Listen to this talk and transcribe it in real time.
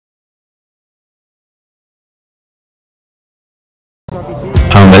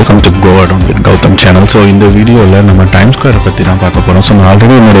welcome to Go Around with Gautam channel. So இந்த வீடியோல நம்ம டைம் ஸ்கொயர் பத்தி தான் பார்க்க போறோம். So நான்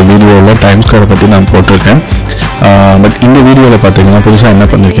ஆல்ரெடி என்னோட வீடியோல டைம் ஸ்கொயர் பத்தி நான் போட்டுருக்கேன். பட் இந்த வீடியோல பாத்தீங்கன்னா புதுசா என்ன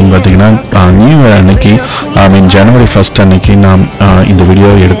பண்ணிருக்கேன்னு பாத்தீங்கன்னா நியூ இயர் அன்னைக்கு ஜனவரி 1st அன்னைக்கு நான் இந்த வீடியோ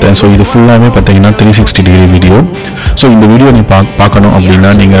எடுத்தேன். ஸோ இது ஃபுல்லாகவே பார்த்தீங்கன்னா 360 டிகிரி வீடியோ. ஸோ இந்த வீடியோ நீ பார்க்கணும்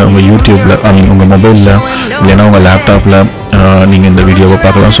அப்படின்னா நீங்கள் உங்கள் யூடியூப்பில் உங்கள் மொபைலில் இல்லைன்னா உங்கள் லேப்டாப்பில் நீங்கள் இந்த வீடியோவை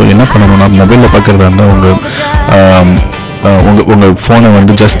பார்க்கலாம். ஸோ என்ன பண்ணணும்னா மொபைலில் பார்க்குறதா இருந்தால் உங்கள் ஃபோனை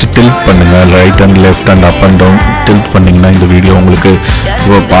வந்து ஜஸ்ட் டில்ட் பண்ணுங்கள். Right and left and up and down tilt பண்ணிங்கன்னா இந்த வீடியோ உங்களுக்கு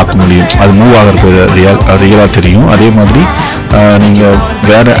பார்க்க முடியும். அது மூவ் ஆகிறது ரியலாக தெரியும். அதே மாதிரி நீங்கள்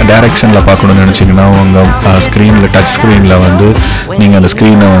வேறு டைரெக்ஷனில் பார்க்கணுன்னு நினச்சிங்கன்னா உங்கள் ஸ்க்ரீனில் டச் ஸ்க்ரீனில் வந்து நீங்கள் அந்த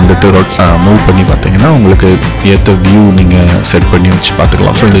ஸ்க்ரீனை வந்துட்டு மூவ் பண்ணி பார்த்தீங்கன்னா உங்களுக்கு ஏற்ற வியூ நீங்கள் செட் பண்ணி வச்சு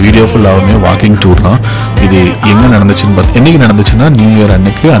பார்த்துக்கலாம். ஸோ இந்த வீடியோ ஃபுல்லாகவுமே வாக்கிங் டூர் தான். இது எங்கே நடந்துச்சுன்னு என்றைக்கு நடந்துச்சுன்னா நியூ இயர்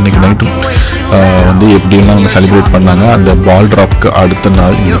அன்னைக்கு நைட்டு வந்து எப்படியெல்லாம் அவங்க செலிப்ரேட் பண்ணாங்க. அந்த பால் ட்ராப்க்கு அடுத்த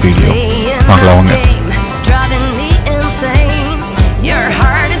நாள் இந்த வீடியோ பார்க்கலாம் வாங்க.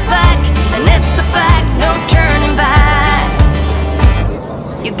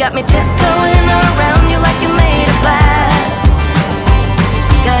 You got me tiptoeing around you like you made of glass.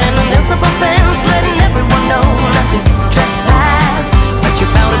 Got an invincible fence letting everyone know not to trespass. But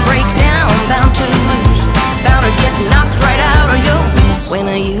you're bound to break down, bound to lose, bound to get knocked right out of your boots when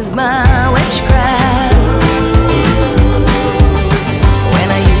I use my witchcraft. When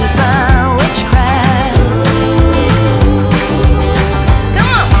I use my witchcraft.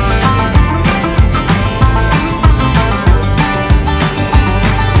 Come on.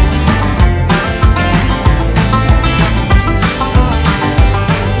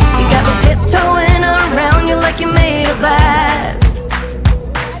 Like you're made of glass.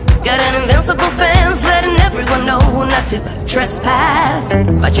 Got an invincible fence letting everyone know not to trespass.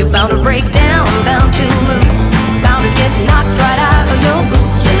 But you're bound to break down, bound to lose, bound to get knocked right out of your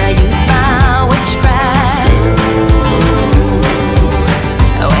boots when I use my witchcraft.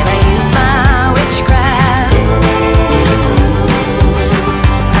 When I use my witchcraft.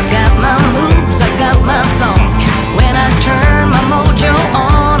 I've got my moves, I got my song. When I turn my mojo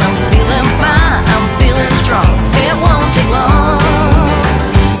on, I'm feeling fine, I'm feeling strong. It won't take long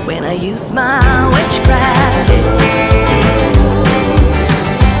when I use my witchcraft.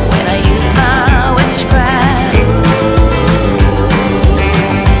 When I use my witchcraft.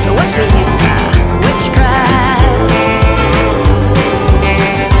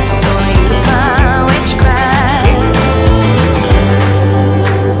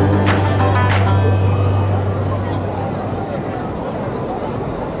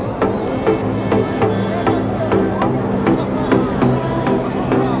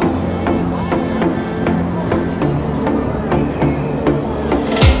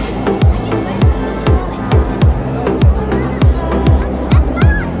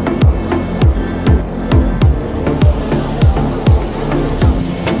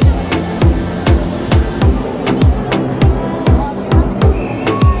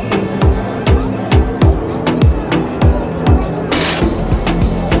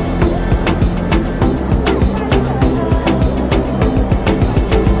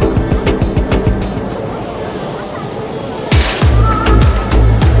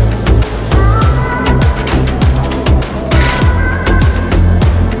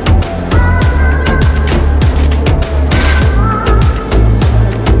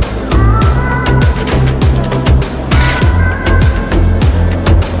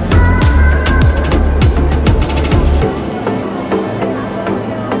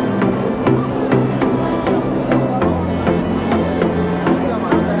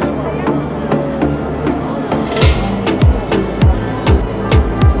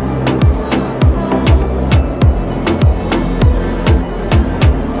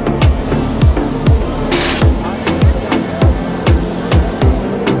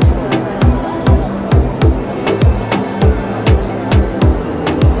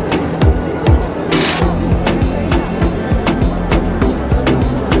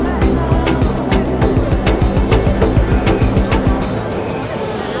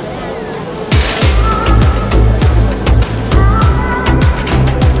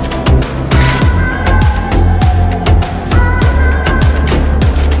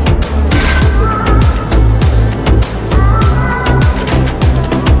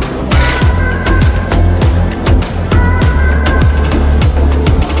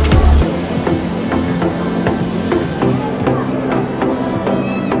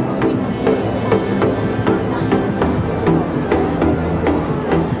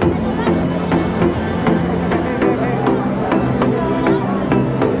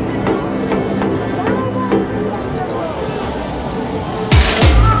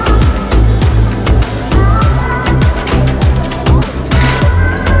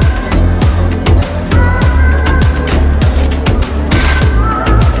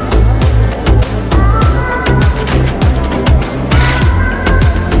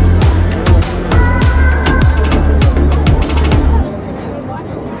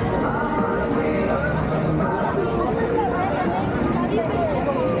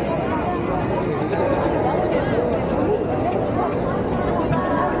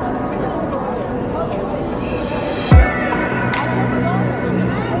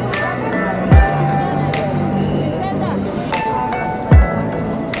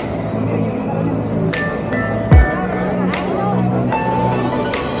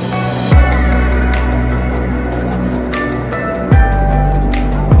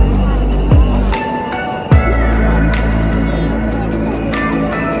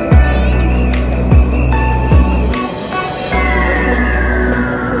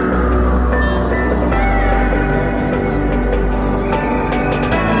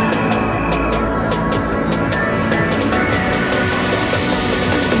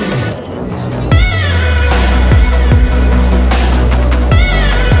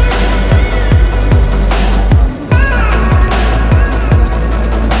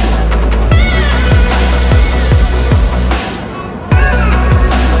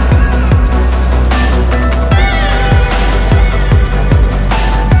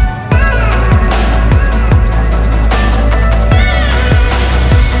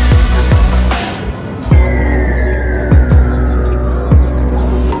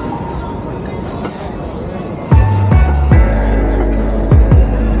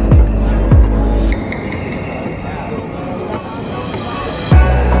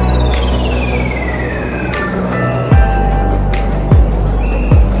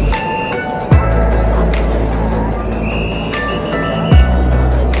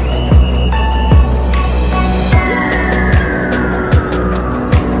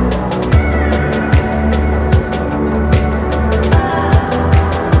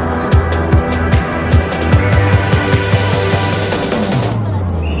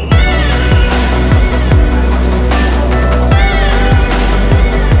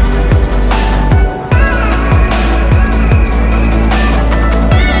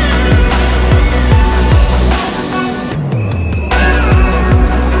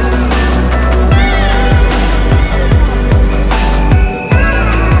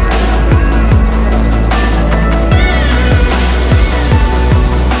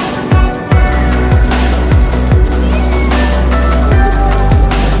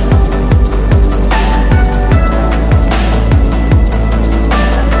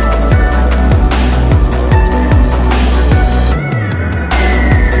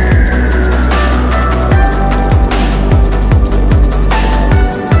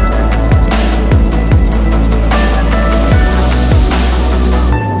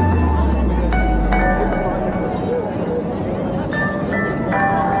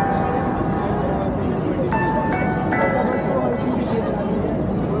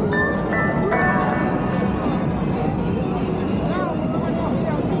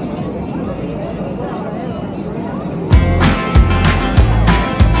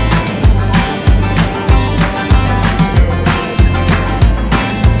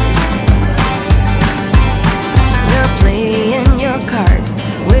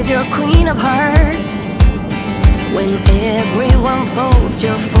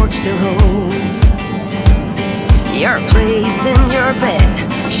 fort still holds your place in your bed,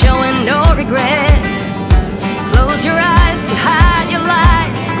 showing no regret. Close your eyes to hide your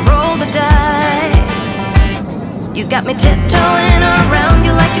lies, roll the dice. You got me tiptoeing around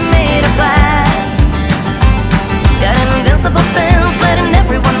you like you're made of glass. Got an invincible fence letting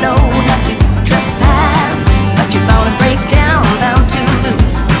everyone know not to trespass. But you're bound to break down, bound to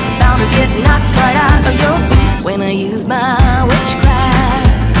lose, bound to get knocked right out of your boots when I use my witchcraft.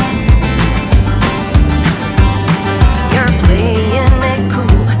 You're playing it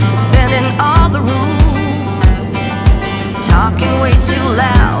cool, bending all the rules, talking way too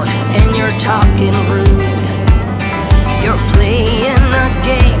loud and you're talking rude. You're playing a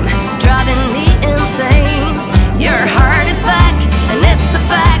game, driving me insane. Your heart is back, and it's a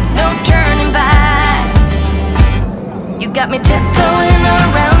fact, no turning back. You got me tiptoeing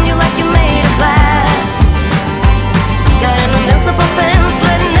around you like you're made of glass. Got an invincible fence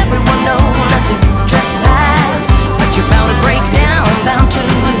letting everyone know not to trespass. But you're bound to break down, bound to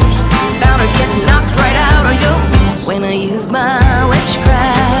lose, bound to get knocked right out of your boots when I use my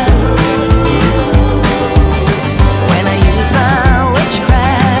witchcraft. When I use my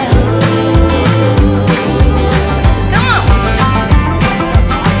witchcraft. Come on.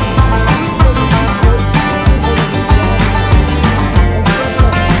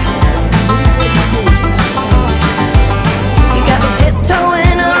 You got me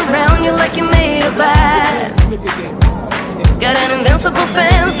tiptoeing around you like you're made of glass. Got an invincible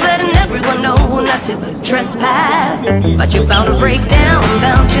fence letting everyone know not to trespass. But you're bound to break down,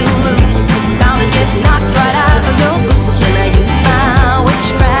 bound to lose, bound to get knocked right out of your boots